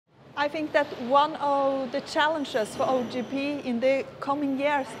I think that one of the challenges for OGP in the coming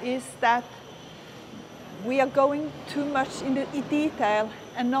years is that we are going too much into detail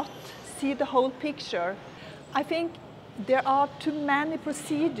and not see the whole picture. I think there are too many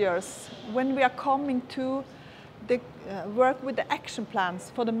procedures when we are coming to the work with the action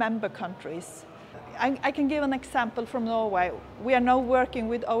plans for the member countries. I can give an example from Norway. We are now working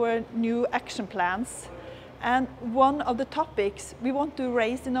with our new action plans, and one of the topics we want to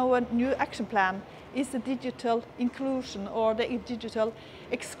raise in our new action plan is the digital inclusion or the digital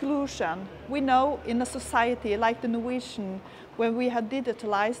exclusion. We know in a society like the Norwegian, where we have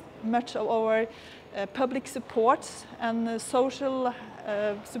digitalized much of our public supports and social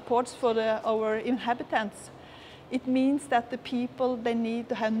supports for our inhabitants, it means that the people, they need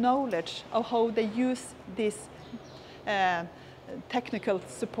to have knowledge of how they use these technical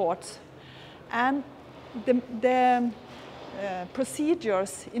supports. And the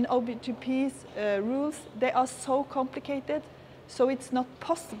procedures in OGP's rules, they are so complicated, so it's not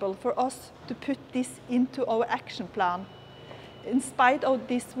possible for us to put this into our action plan. In spite of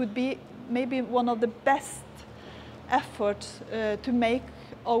this would be maybe one of the best efforts to make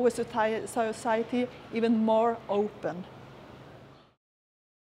our society even more open.